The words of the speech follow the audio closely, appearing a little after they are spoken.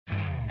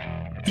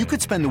You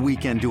could spend the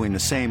weekend doing the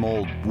same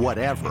old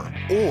whatever,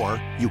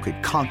 or you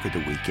could conquer the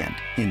weekend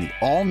in the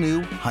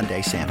all-new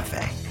Hyundai Santa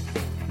Fe.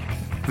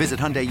 Visit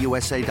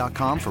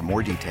HyundaiUSA.com for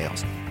more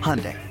details.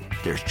 Hyundai,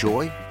 there's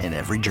joy in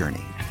every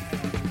journey.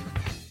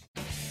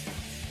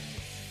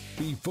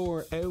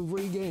 Before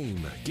every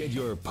game, get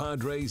your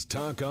Padres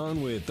talk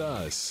on with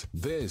us.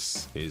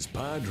 This is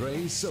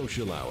Padres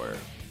Social Hour.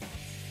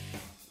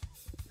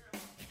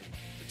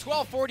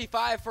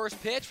 12:45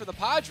 first pitch for the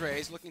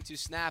Padres, looking to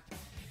snap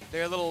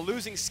their little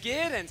losing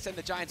skid and send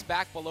the Giants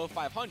back below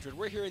 500.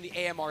 We're here in the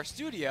AMR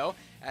studio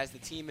as the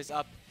team is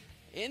up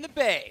in the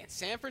Bay in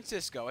San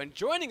Francisco. And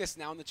joining us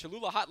now on the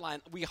Cholula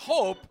hotline, we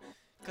hope,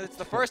 because it's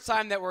the first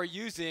time that we're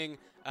using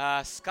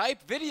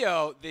Skype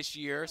video this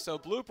year. So,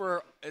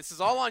 Blooper, this is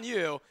all on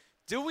you.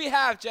 Do we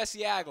have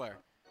Jesse Agler?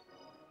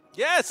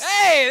 Yes.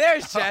 Hey,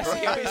 there's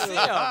Jesse. We see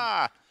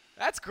him.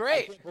 That's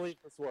great. I can't believe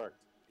this worked.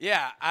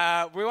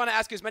 Yeah, we want to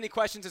ask you as many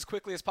questions as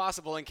quickly as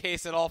possible in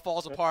case it all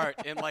falls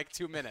apart in like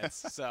 2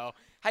 minutes. So,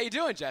 how you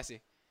doing,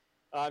 Jesse?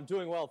 I'm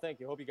doing well, thank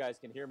you. Hope you guys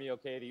can hear me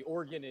okay. The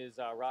organ is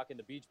rocking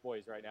the Beach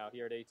Boys right now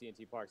here at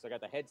AT&T Park. So I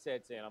got the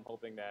headsets in. I'm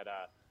hoping that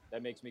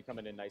that makes me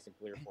coming in nice and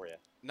clear for you.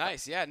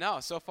 Nice, yeah, no,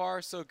 so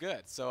far so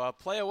good. So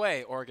play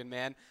away, Oregon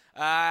man.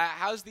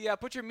 How's the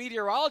put your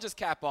meteorologist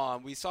cap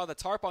on? We saw the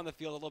tarp on the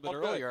field a little bit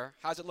earlier.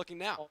 How's it looking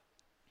now?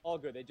 All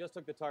good. They just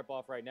took the tarp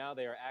off right now.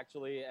 They are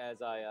actually,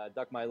 as I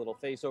duck my little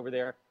face over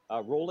there,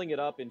 rolling it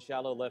up in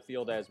shallow left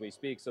field as we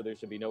speak, so there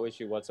should be no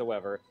issue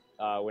whatsoever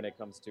when it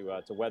comes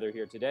to weather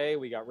here today.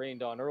 We got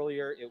rained on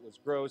earlier. It was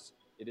gross.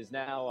 It is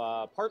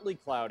now partly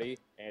cloudy,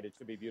 and it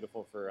should be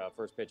beautiful for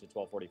first pitch at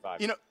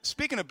 12:45. You know,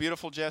 speaking of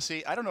beautiful,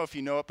 Jesse, I don't know if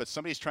you know it, but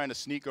somebody's trying to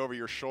sneak over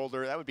your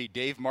shoulder. That would be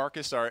Dave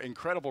Marcus, our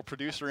incredible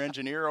producer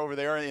engineer over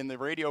there in the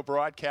radio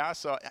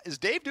broadcast. Is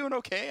Dave doing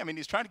okay? I mean,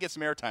 he's trying to get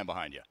some airtime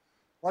behind you.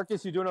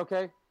 Marcus, you doing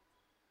okay?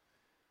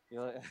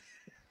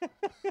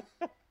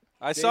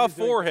 I saw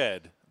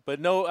forehead, but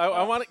no,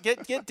 I want to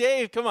get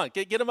Dave. Come on,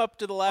 get him up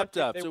to the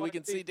laptop so we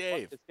can see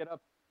Dave. Just get up.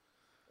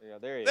 Yeah,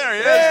 there he is. There he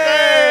is.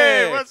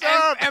 Hey, what's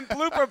up? And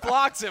Blooper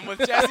blocks him with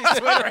Jesse's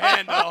Twitter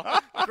handle.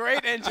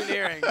 Great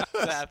engineering,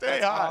 Seth.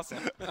 That's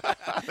awesome.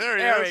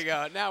 There we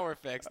go. Now we're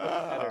fixed.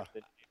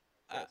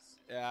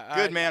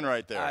 Good man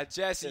right there.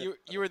 Jesse,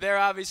 you were there,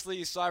 obviously.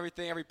 You saw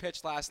every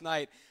pitch last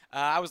night.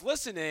 I was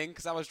listening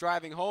because I was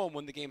driving home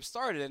when the game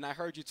started, and I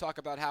heard you talk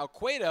about how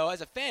Cueto, as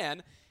a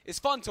fan, is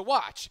fun to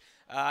watch.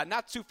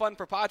 Not too fun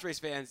for Padres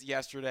fans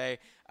yesterday.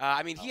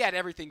 I mean, he had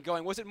everything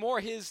going. Was it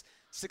more his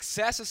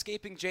success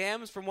escaping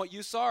jams from what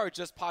you saw, or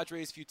just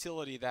Padres'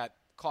 futility that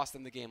cost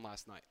them the game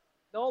last night?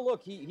 No,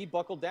 look, he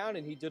buckled down,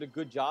 and he did a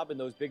good job in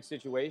those big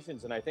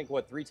situations. And I think,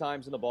 3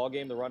 times in the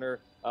ballgame, the runner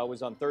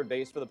was on third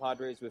base for the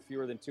Padres with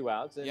fewer than 2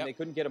 outs, and they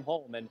couldn't get him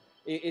home. And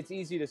it's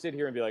easy to sit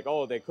here and be like,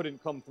 oh, they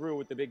couldn't come through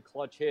with the big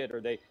clutch hit,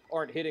 or they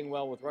aren't hitting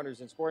well with runners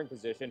in scoring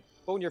position.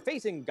 But when you're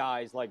facing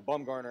guys like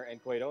Bumgarner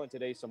and Cueto and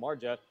today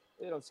Samardzija,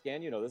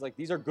 Scan, there's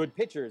these are good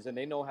pitchers, and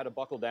they know how to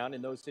buckle down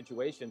in those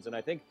situations. And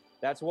I think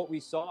that's what we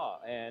saw.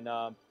 And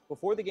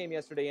before the game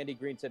yesterday, Andy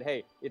Green said,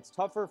 hey, it's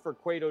tougher for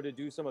Cueto to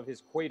do some of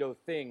his Cueto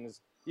things,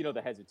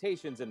 the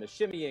hesitations and the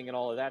shimmying and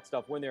all of that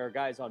stuff when there are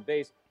guys on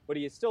base. But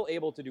he is still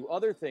able to do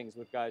other things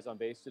with guys on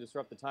base to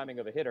disrupt the timing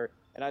of a hitter.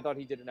 And I thought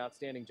he did an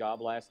outstanding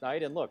job last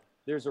night. And look,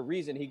 there's a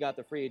reason he got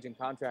the free agent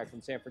contract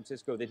from San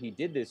Francisco that he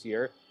did this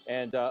year.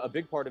 And a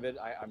big part of it,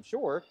 I'm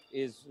sure,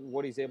 is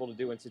what he's able to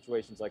do in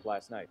situations like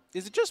last night.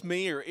 Is it just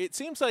me, or it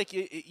seems like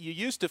you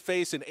used to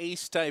face an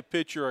ace-type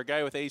pitcher or a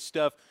guy with ace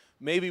stuff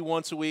maybe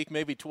once a week,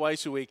 maybe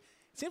twice a week?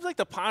 It seems like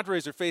the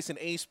Padres are facing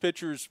ace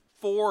pitchers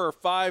 4 or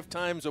 5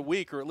 times a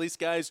week, or at least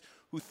guys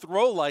who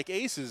throw like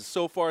aces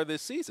so far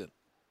this season.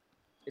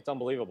 It's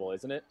unbelievable,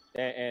 isn't it?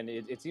 And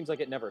it seems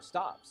like it never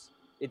stops.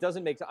 It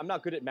doesn't make – I'm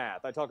not good at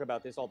math. I talk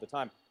about this all the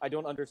time. I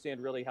don't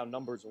understand really how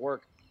numbers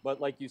work.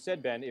 But like you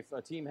said, Ben, if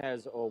a team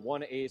has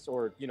 1 ace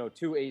or,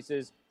 2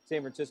 aces,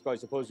 San Francisco, I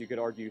suppose you could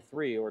argue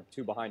 3 or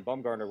 2 behind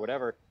Bumgarner or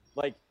whatever,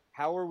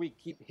 how are we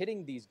keep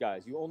hitting these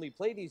guys? You only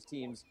play these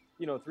teams,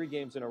 3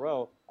 games in a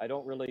row. I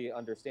don't really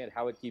understand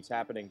how it keeps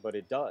happening, but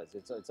it does.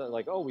 It's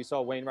like, oh, we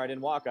saw Wainwright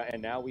and Waka,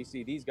 and now we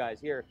see these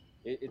guys here.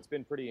 It's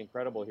been pretty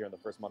incredible here in the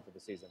first month of the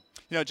season.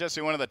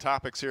 Jesse, one of the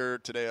topics here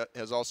today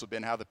has also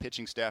been how the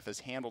pitching staff has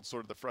handled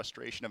sort of the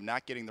frustration of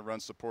not getting the run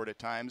support at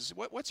times.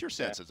 What's your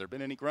sense? Has there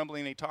been any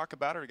grumbling, any talk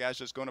about it, or guys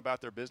just going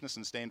about their business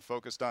and staying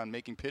focused on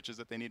making pitches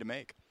that they need to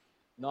make?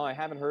 No, I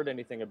haven't heard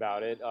anything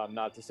about it.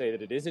 Not to say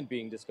that it isn't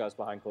being discussed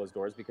behind closed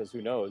doors, because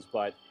who knows,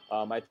 but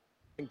I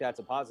think that's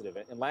a positive.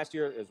 And last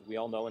year, as we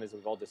all know and as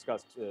we've all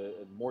discussed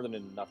more than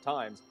enough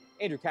times,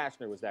 Andrew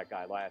Cashner was that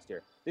guy last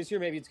year. This year,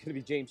 maybe it's going to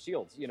be James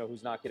Shields,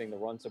 who's not getting the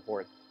run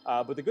support.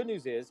 But the good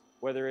news is,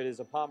 whether it is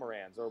a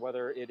Pomeranz or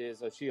whether it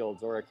is a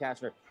Shields or a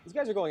Cashner, these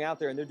guys are going out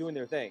there and they're doing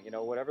their thing.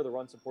 Whatever the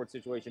run support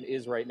situation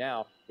is right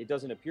now, it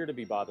doesn't appear to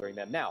be bothering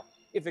them. Now,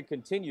 if it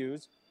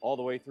continues all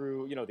the way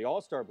through, the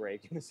All-Star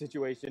break and the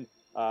situation,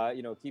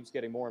 keeps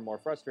getting more and more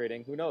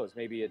frustrating, who knows?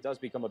 Maybe it does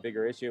become a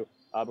bigger issue.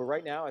 But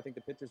right now, I think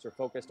the pitchers are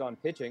focused on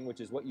pitching,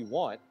 which is what you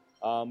want.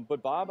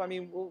 But Bob, I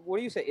mean, what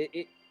do you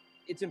say?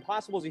 it's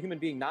impossible as a human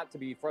being not to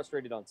be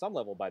frustrated on some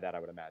level by that, I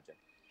would imagine.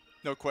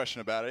 No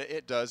question about it.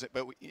 It does.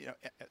 But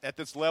at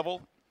this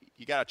level,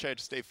 you got to try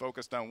to stay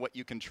focused on what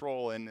you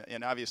control.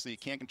 And obviously, you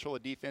can't control the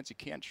defense. You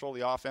can't control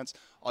the offense.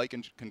 All you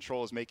can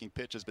control is making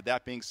pitches. But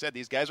that being said,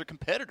 these guys are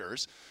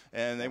competitors,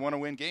 and they want to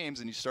win games,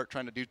 and you start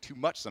trying to do too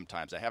much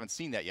sometimes. I haven't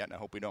seen that yet, and I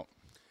hope we don't.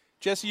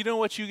 Jesse, you know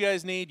what you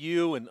guys need?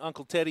 You and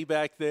Uncle Teddy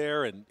back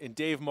there and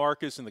Dave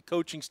Marcus and the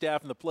coaching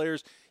staff and the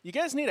players. You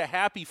guys need a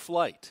happy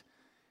flight.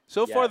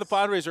 So far, the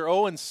Padres are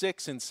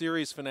 0-6 in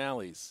series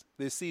finales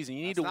this season.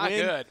 You need to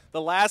win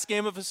the last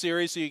game of a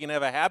series so you can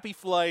have a happy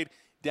flight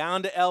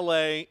down to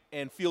L.A.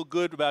 and feel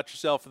good about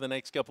yourself for the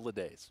next couple of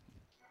days.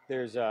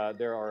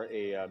 There are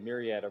a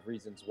myriad of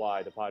reasons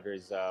why the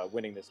Padres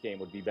winning this game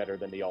would be better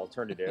than the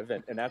alternative,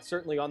 and that's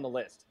certainly on the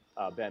list,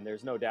 Ben.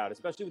 There's no doubt,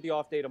 especially with the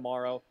off day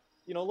tomorrow.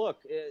 Look,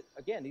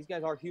 again, these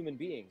guys are human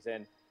beings,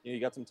 and you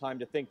got some time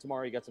to think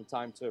tomorrow. You got some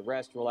time to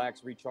rest,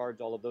 relax,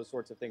 recharge, all of those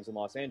sorts of things in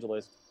Los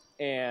Angeles.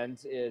 And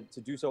to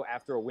do so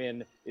after a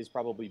win is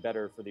probably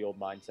better for the old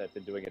mindset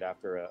than doing it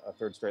after a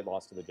third straight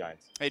loss to the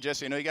Giants. Hey,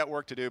 Jesse, I know you got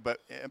work to do, but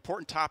an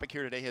important topic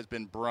here today has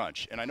been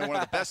brunch. And I know one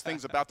of the best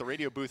things about the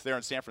radio booth there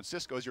in San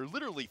Francisco is you're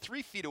literally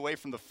 3 feet away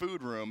from the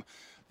food room.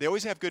 They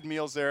always have good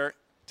meals there.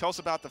 Tell us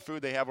about the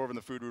food they have over in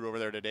the food room over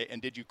there today.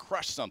 And did you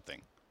crush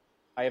something?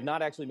 I have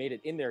not actually made it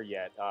in there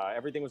yet.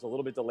 Everything was a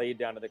little bit delayed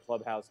down to the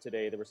clubhouse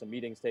today. There were some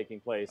meetings taking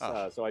place,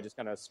 so I just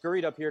kind of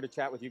scurried up here to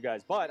chat with you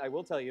guys. But I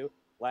will tell you,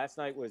 last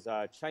night was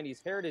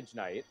Chinese Heritage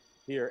Night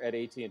here at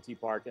AT&T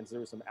Park, and so there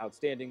was some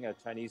outstanding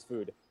Chinese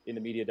food in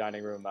the media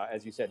dining room,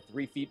 as you said,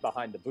 3 feet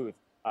behind the booth.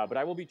 But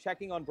I will be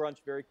checking on brunch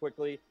very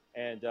quickly,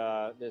 and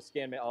the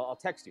scan, I'll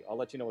text you. I'll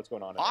let you know what's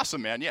going on.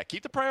 Awesome, man. Yeah,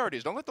 keep the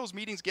priorities. Don't let those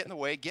meetings get in the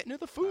way. Get into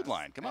the food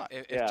line. Come on.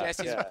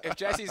 If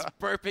Jesse's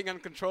burping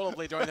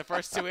uncontrollably during the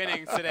first 2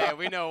 innings today,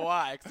 we know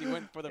why, because he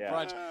went for the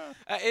brunch.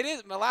 It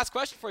is my last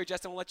question for you,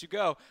 Justin. We'll let you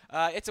go.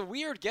 It's a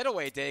weird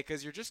getaway day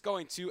because you're just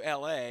going to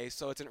L.A.,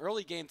 so it's an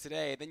early game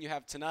today. Then you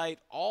have tonight,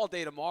 all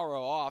day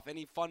tomorrow off.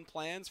 Any fun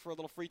plans for a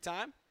little free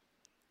time?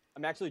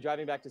 I'm actually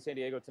driving back to San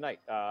Diego tonight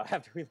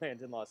after we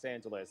land in Los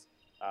Angeles.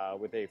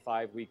 With a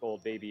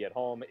 5-week-old baby at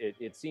home,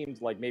 it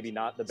seems like maybe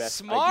not the best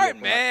Smart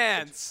idea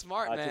man. To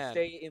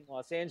stay in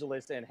Los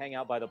Angeles and hang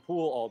out by the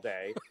pool all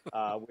day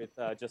with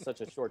just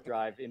such a short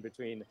drive in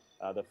between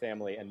the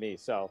family and me.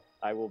 So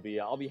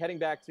I'll be heading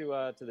back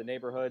to the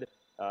neighborhood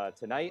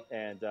tonight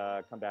and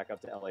come back up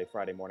to LA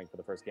Friday morning for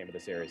the first game of the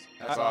series.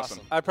 That's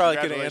awesome. I probably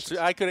could have answered.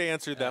 I could have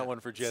answered that one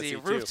for Jesse. See,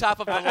 too. rooftop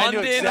of the I knew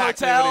London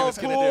exactly hotel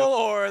pool,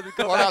 or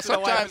go well, back now to the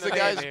wife sometimes and the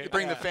guys baby.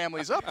 bring the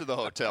families up to the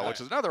hotel,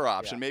 which is another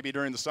option, maybe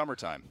during the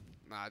summertime.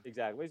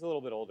 Exactly. He's a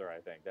little bit older,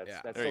 I think.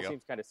 That still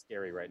seems kind of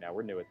scary right now.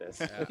 We're new at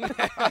this.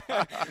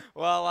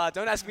 Well,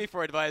 don't ask me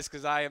for advice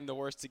because I am the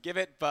worst to give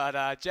it.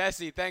 But,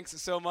 Jesse, thanks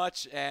so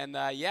much. And,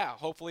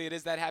 hopefully it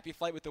is that happy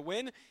flight with the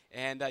win.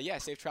 And,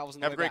 safe travels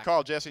on the way back. Have a great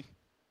call, Jesse.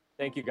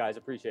 Than't you, guys.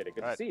 Appreciate it.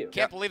 Good to see you.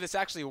 Can't believe this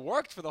actually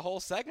worked for the whole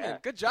segment. Yeah.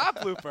 Good job,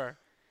 Blooper.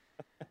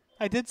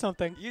 I did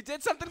something. You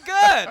did something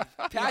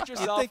good. Pat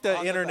yourself. You think the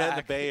on internet the in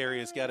the Bay Area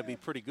has got to be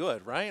pretty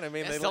good, right? I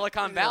mean,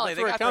 Silicon Valley,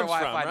 they got their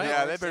Wi-Fi. Right?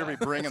 Yeah, they better be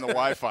bringing the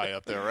Wi-Fi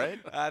up there, right?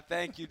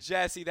 Thank you,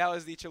 Jesse. That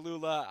was the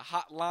Cholula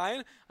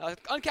Hotline.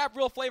 Uncapped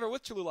real flavor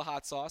with Cholula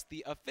hot sauce,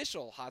 the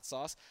official hot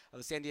sauce of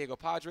the San Diego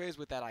Padres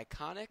with that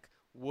iconic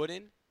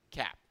wooden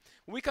cap.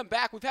 When we come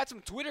back, we've had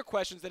some Twitter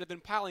questions that have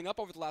been piling up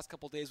over the last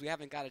couple of days we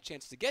haven't got a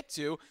chance to get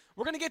to.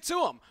 We're going to get to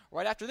them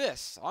right after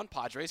this on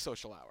Padres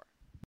Social Hour.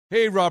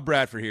 Hey, Rob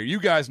Bradford here.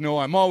 You guys know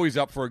I'm always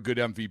up for a good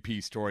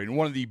MVP story, and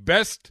one of the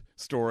best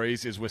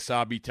stories is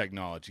Wasabi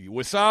Technology.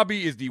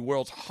 Wasabi is the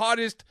world's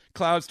hottest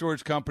cloud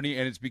storage company,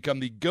 and it's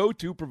become the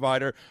go-to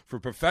provider for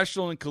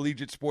professional and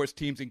collegiate sports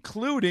teams,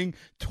 including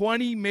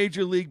 20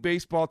 Major League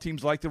Baseball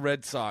teams like the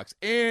Red Sox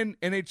and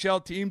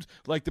NHL teams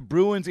like the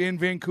Bruins and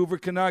Vancouver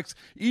Canucks.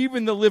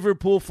 Even the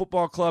Liverpool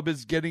Football Club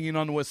is getting in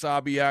on the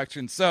Wasabi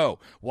action. So,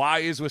 why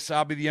is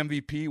Wasabi the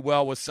MVP?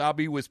 Well,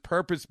 Wasabi was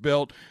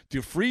purpose-built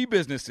to free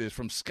businesses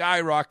from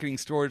skyrocketing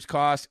storage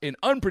costs and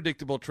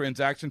unpredictable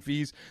transaction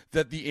fees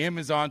that the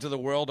Amazons of the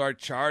world are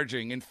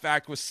charging. In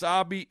fact,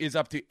 Wasabi is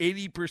up to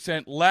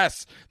 80%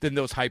 less than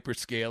those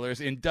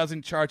hyperscalers and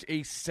doesn't charge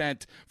a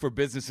cent for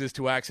businesses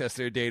to access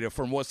their data.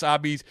 From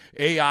Wasabi's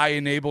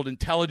AI-enabled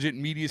intelligent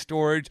media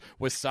storage,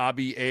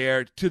 Wasabi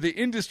Air, to the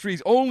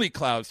industry's only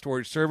cloud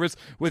storage service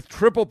with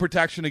triple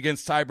protection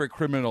against cyber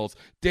criminals,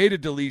 data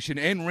deletion,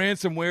 and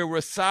ransomware,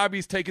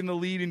 Wasabi's taken the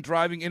lead in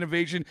driving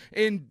innovation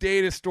in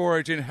data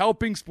storage and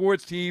helping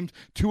sports teams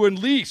to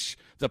unleash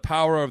the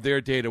power of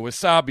their data.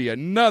 Wasabi,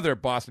 another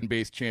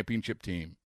Boston-based championship team.